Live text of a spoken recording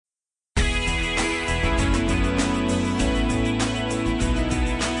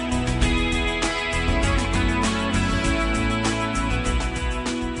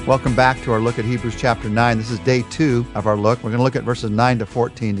Welcome back to our look at Hebrews chapter 9. This is day 2 of our look. We're going to look at verses 9 to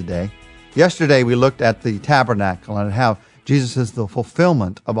 14 today. Yesterday we looked at the tabernacle and how Jesus is the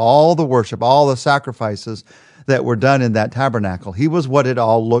fulfillment of all the worship, all the sacrifices that were done in that tabernacle. He was what it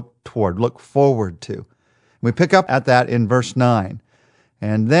all looked forward to. We pick up at that in verse 9.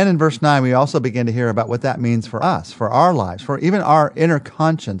 And then in verse 9, we also begin to hear about what that means for us, for our lives, for even our inner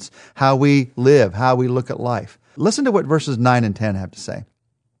conscience, how we live, how we look at life. Listen to what verses 9 and 10 have to say.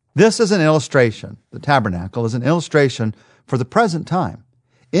 This is an illustration. The tabernacle is an illustration for the present time,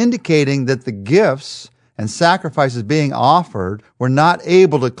 indicating that the gifts and sacrifices being offered were not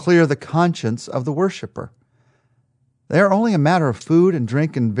able to clear the conscience of the worshiper. They are only a matter of food and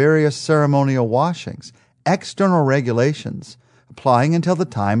drink and various ceremonial washings, external regulations, applying until the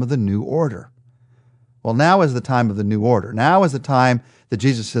time of the new order. Well, now is the time of the new order. Now is the time that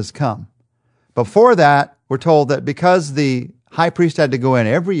Jesus has come. Before that, we're told that because the high priest had to go in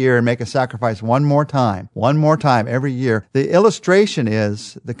every year and make a sacrifice one more time every year, the illustration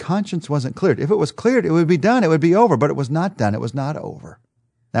is the conscience wasn't cleared. If it was cleared, it would be done, it would be over, but it was not done, it was not over.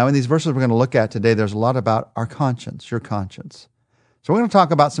 Now, in these verses we're going to look at today, there's a lot about our conscience, your conscience. So we're going to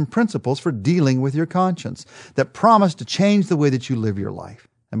talk about some principles for dealing with your conscience that promise to change the way that you live your life.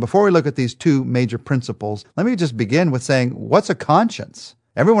 And before we look at these two major principles, let me just begin with saying, what's a conscience?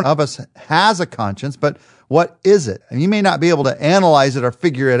 Every one of us has a conscience, but what is it? And you may not be able to analyze it or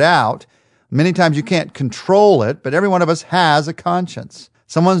figure it out. Many times you can't control it, but every one of us has a conscience.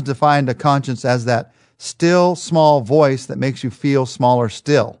 Someone's defined a conscience as that still, small voice that makes you feel smaller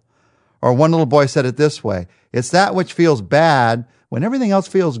still. Or one little boy said it this way, it's that which feels bad when everything else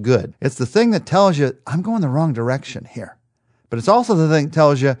feels good. It's the thing that tells you, I'm going the wrong direction here. But it's also the thing that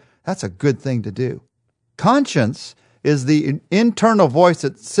tells you, that's a good thing to do. Conscience is the internal voice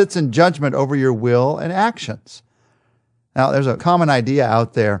that sits in judgment over your will and actions. Now, there's a common idea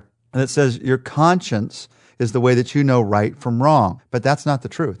out there that says your conscience is the way that you know right from wrong. But that's not the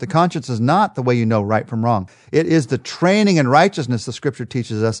truth. The conscience is not the way you know right from wrong. It is the training in righteousness the Scripture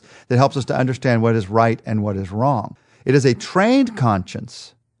teaches us that helps us to understand what is right and what is wrong. It is a trained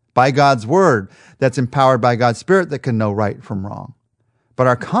conscience by God's Word that's empowered by God's Spirit that can know right from wrong. But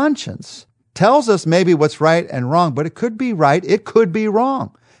our conscience tells us maybe what's right and wrong, but it could be right, it could be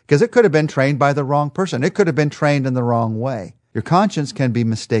wrong, because it could have been trained by the wrong person. It could have been trained in the wrong way. Your conscience can be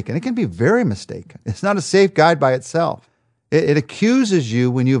mistaken. It can be very mistaken. It's not a safe guide by itself. It accuses you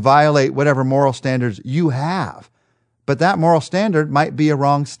when you violate whatever moral standards you have, but that moral standard might be a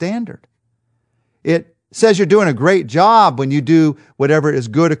wrong standard. It says you're doing a great job when you do whatever is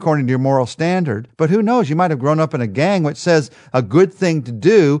good according to your moral standard. But who knows? You might have grown up in a gang which says a good thing to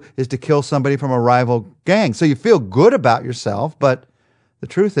do is to kill somebody from a rival gang. So you feel good about yourself, but the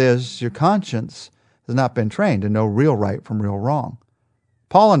truth is your conscience has not been trained to know real right from real wrong.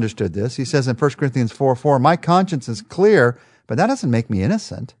 Paul understood this. He says in 1 Corinthians 4:4, my conscience is clear, but that doesn't make me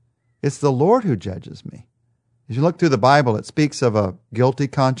innocent. It's the Lord who judges me. As you look through the Bible, it speaks of a guilty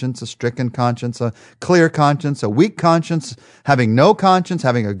conscience, a stricken conscience, a clear conscience, a weak conscience, having no conscience,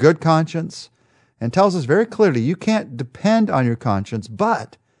 having a good conscience, and tells us very clearly you can't depend on your conscience,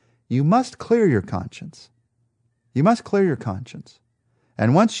 but you must clear your conscience. You must clear your conscience.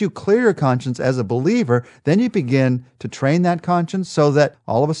 And once you clear your conscience as a believer, then you begin to train that conscience so that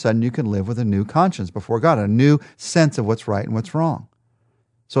all of a sudden you can live with a new conscience before God, a new sense of what's right and what's wrong.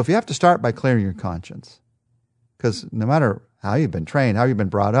 So if you have to start by clearing your conscience, because no matter how you've been trained, how you've been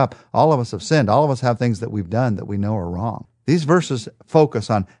brought up, all of us have sinned. All of us have things that we've done that we know are wrong. These verses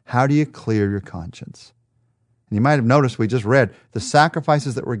focus on how do you clear your conscience. And you might have noticed we just read the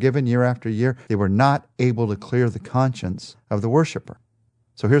sacrifices that were given year after year, they were not able to clear the conscience of the worshiper.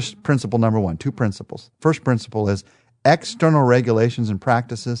 So here's principle number 1, 2 principles. First principle is external regulations and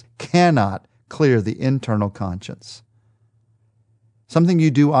practices cannot clear the internal conscience. Something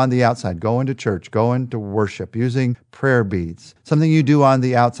you do on the outside, going to church, going to worship, using prayer beads, something you do on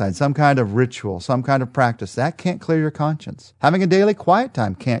the outside, some kind of ritual, some kind of practice, that can't clear your conscience. Having a daily quiet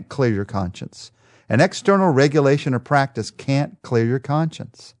time can't clear your conscience. An external regulation or practice can't clear your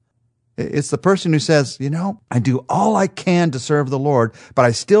conscience. It's the person who says, I do all I can to serve the Lord, but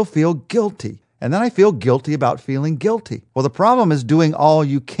I still feel guilty. And then I feel guilty about feeling guilty. Well, the problem is doing all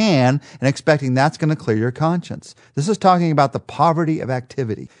you can and expecting that's going to clear your conscience. This is talking about the poverty of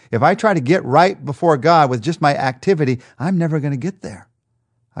activity. If I try to get right before God with just my activity, I'm never going to get there.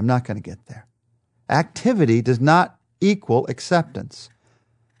 I'm not going to get there. Activity does not equal acceptance.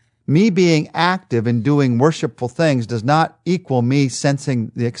 Me being active in doing worshipful things does not equal me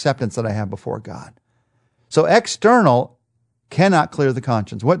sensing the acceptance that I have before God. So external cannot clear the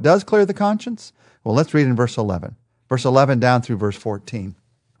conscience. What does clear the conscience? Well, let's read in verse 11. Verse 11 down through verse 14.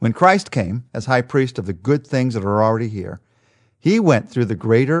 When Christ came as high priest of the good things that are already here, he went through the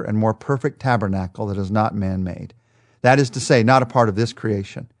greater and more perfect tabernacle that is not man-made. That is to say, not a part of this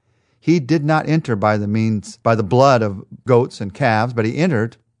creation. He did not enter by the blood of goats and calves, but he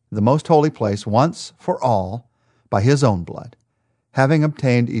entered the most holy place once for all by his own blood, having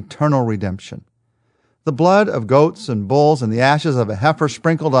obtained eternal redemption. The blood of goats and bulls and the ashes of a heifer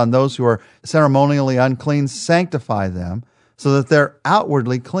sprinkled on those who are ceremonially unclean sanctify them so that they're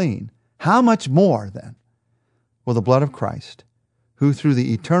outwardly clean. How much more, then, will the blood of Christ, who through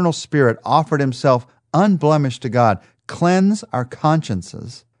the eternal Spirit offered himself unblemished to God, cleanse our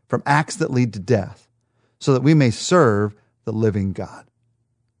consciences from acts that lead to death, so that we may serve the living God?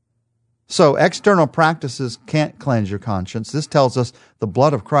 So external practices can't cleanse your conscience. This tells us the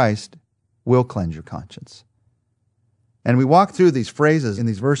blood of Christ will cleanse your conscience. And we walk through these phrases in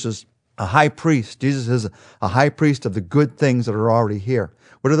these verses. A high priest. Jesus is a high priest of the good things that are already here.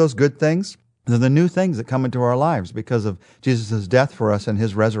 What are those good things? They're the new things that come into our lives because of Jesus' death for us and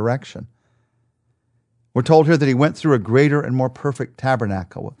his resurrection. We're told here that he went through a greater and more perfect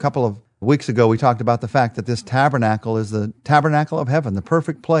tabernacle. A couple of weeks ago, we talked about the fact that this tabernacle is the tabernacle of heaven, the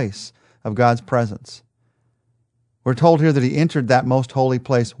perfect place of God's presence. We're told here that he entered that most holy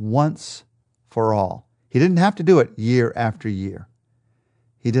place once for all. He didn't have to do it year after year.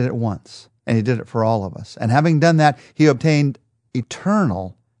 He did it once, and he did it for all of us. And having done that, he obtained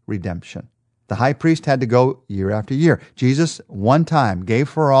eternal redemption. The high priest had to go year after year. Jesus, one time, gave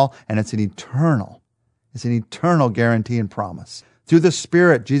for all, and it's an eternal guarantee and promise. Through the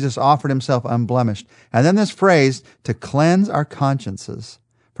Spirit, Jesus offered himself unblemished. And then this phrase, to cleanse our consciences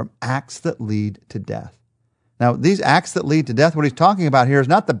from acts that lead to death. Now, these acts that lead to death, what he's talking about here is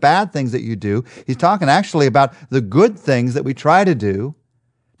not the bad things that you do. He's talking actually about the good things that we try to do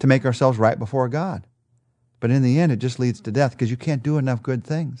to make ourselves right before God. But in the end, it just leads to death because you can't do enough good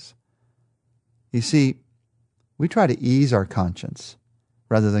things. You see, we try to ease our conscience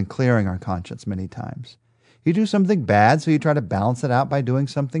rather than clearing our conscience many times. You do something bad, so you try to balance it out by doing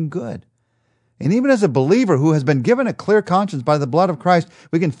something good. And even as a believer who has been given a clear conscience by the blood of Christ,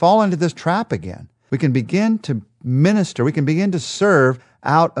 we can fall into this trap again. We can begin to minister, we can begin to serve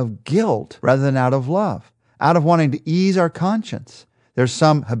out of guilt rather than out of love, out of wanting to ease our conscience. There's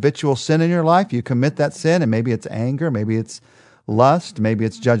some habitual sin in your life. You commit that sin, and maybe it's anger, maybe it's lust, maybe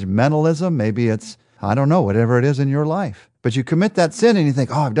it's judgmentalism, maybe it's, whatever it is in your life. But you commit that sin and you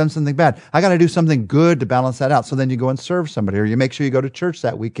think, I've done something bad. I got to do something good to balance that out. So then you go and serve somebody, or you make sure you go to church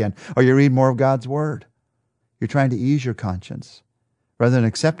that weekend, or you read more of God's Word. You're trying to ease your conscience rather than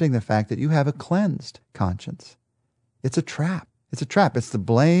accepting the fact that you have a cleansed conscience. It's a trap. It's a trap. It's the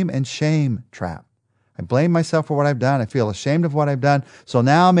blame and shame trap. I blame myself for what I've done. I feel ashamed of what I've done. So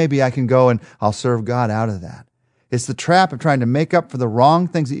now maybe I can go and I'll serve God out of that. It's the trap of trying to make up for the wrong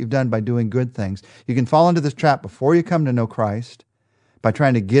things that you've done by doing good things. You can fall into this trap before you come to know Christ by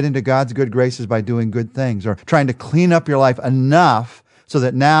trying to get into God's good graces by doing good things, or trying to clean up your life enough so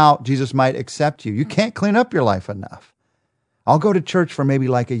that now Jesus might accept you. You can't clean up your life enough. I'll go to church for maybe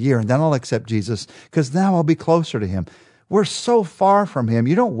like a year and then I'll accept Jesus because now I'll be closer to him. We're so far from him.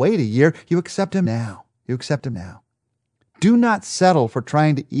 You don't wait a year. You accept him now. You accept him now. Do not settle for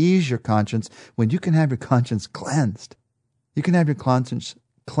trying to ease your conscience when you can have your conscience cleansed. You can have your conscience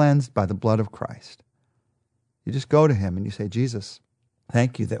cleansed by the blood of Christ. You just go to him and you say, Jesus,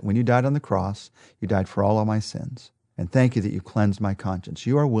 thank you that when you died on the cross, you died for all of my sins. And thank you that you cleansed my conscience.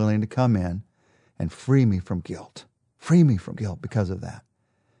 You are willing to come in and free me from guilt. Free me from guilt because of that.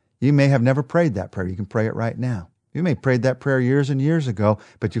 You may have never prayed that prayer. You can pray it right now. You may have prayed that prayer years and years ago,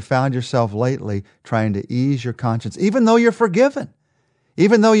 but you found yourself lately trying to ease your conscience, even though you're forgiven,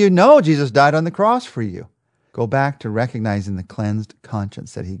 even though you know Jesus died on the cross for you. Go back to recognizing the cleansed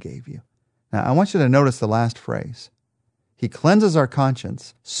conscience that he gave you. Now, I want you to notice the last phrase. He cleanses our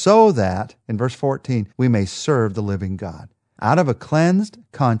conscience so that, in verse 14, we may serve the living God. Out of a cleansed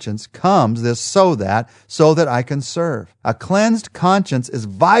conscience comes this so that I can serve. A cleansed conscience is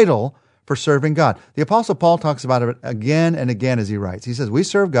vital for serving God. The Apostle Paul talks about it again and again as he writes. He says, we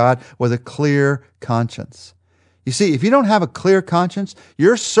serve God with a clear conscience. You see, if you don't have a clear conscience,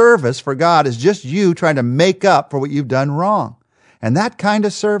 your service for God is just you trying to make up for what you've done wrong. And that kind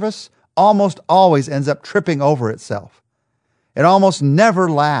of service almost always ends up tripping over itself. It almost never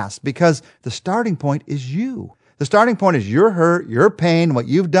lasts because the starting point is you. The starting point is your hurt, your pain, what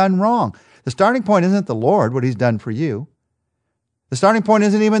you've done wrong. The starting point isn't the Lord, what he's done for you. The starting point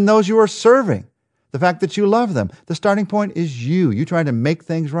isn't even those you are serving, the fact that you love them. The starting point is you trying to make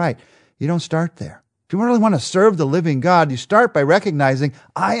things right. You don't start there. If you really want to serve the living God, you start by recognizing,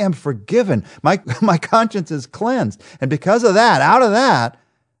 I am forgiven. My conscience is cleansed. And because of that, out of that,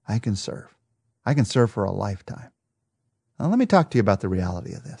 I can serve. I can serve for a lifetime. Now, let me talk to you about the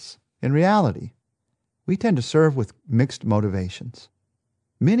reality of this. In reality, we tend to serve with mixed motivations.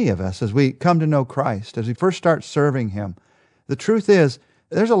 Many of us, as we come to know Christ, as we first start serving Him, the truth is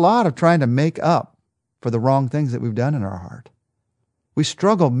there's a lot of trying to make up for the wrong things that we've done in our heart. We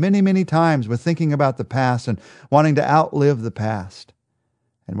struggle many, many times with thinking about the past and wanting to outlive the past.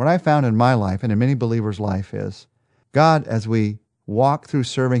 And what I found in my life and in many believers' life is God, as we walk through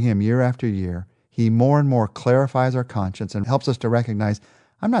serving Him year after year, He more and more clarifies our conscience and helps us to recognize,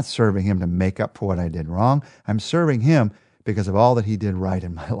 I'm not serving Him to make up for what I did wrong. I'm serving Him because of all that He did right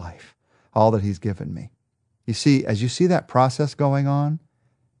in my life, all that He's given me. You see, as you see that process going on,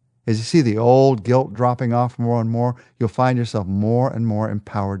 as you see the old guilt dropping off more and more, you'll find yourself more and more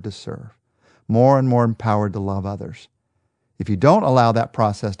empowered to serve, more and more empowered to love others. If you don't allow that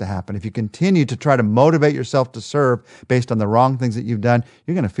process to happen, if you continue to try to motivate yourself to serve based on the wrong things that you've done,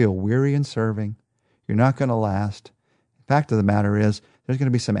 you're going to feel weary in serving. You're not going to last. The fact of the matter is, there's going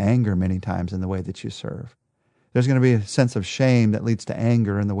to be some anger many times in the way that you serve. There's going to be a sense of shame that leads to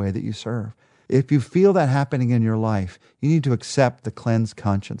anger in the way that you serve. If you feel that happening in your life, you need to accept the cleansed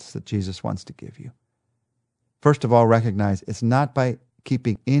conscience that Jesus wants to give you. First of all, recognize it's not by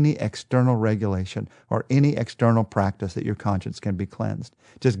keeping any external regulation or any external practice that your conscience can be cleansed.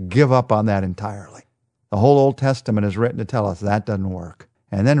 Just give up on that entirely. The whole Old Testament is written to tell us that doesn't work.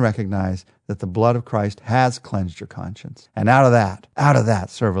 And then recognize that the blood of Christ has cleansed your conscience. And out of that,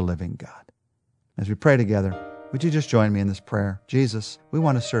 serve a living God. As we pray together, would you just join me in this prayer? Jesus, we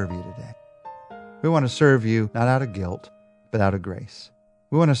want to serve you today. We want to serve you not out of guilt, but out of grace.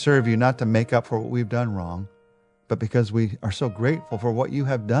 We want to serve you not to make up for what we've done wrong, but because we are so grateful for what you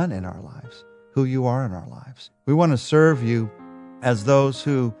have done in our lives, who you are in our lives. We want to serve you as those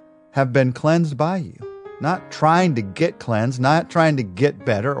who have been cleansed by you, not trying to get cleansed, not trying to get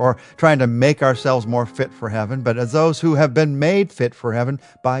better or trying to make ourselves more fit for heaven, but as those who have been made fit for heaven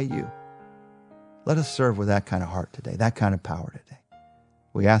by you. Let us serve with that kind of heart today, that kind of power today.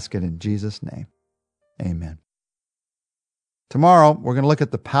 We ask it in Jesus' name. Amen. Tomorrow, we're going to look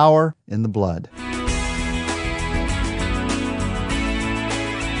at the power in the blood.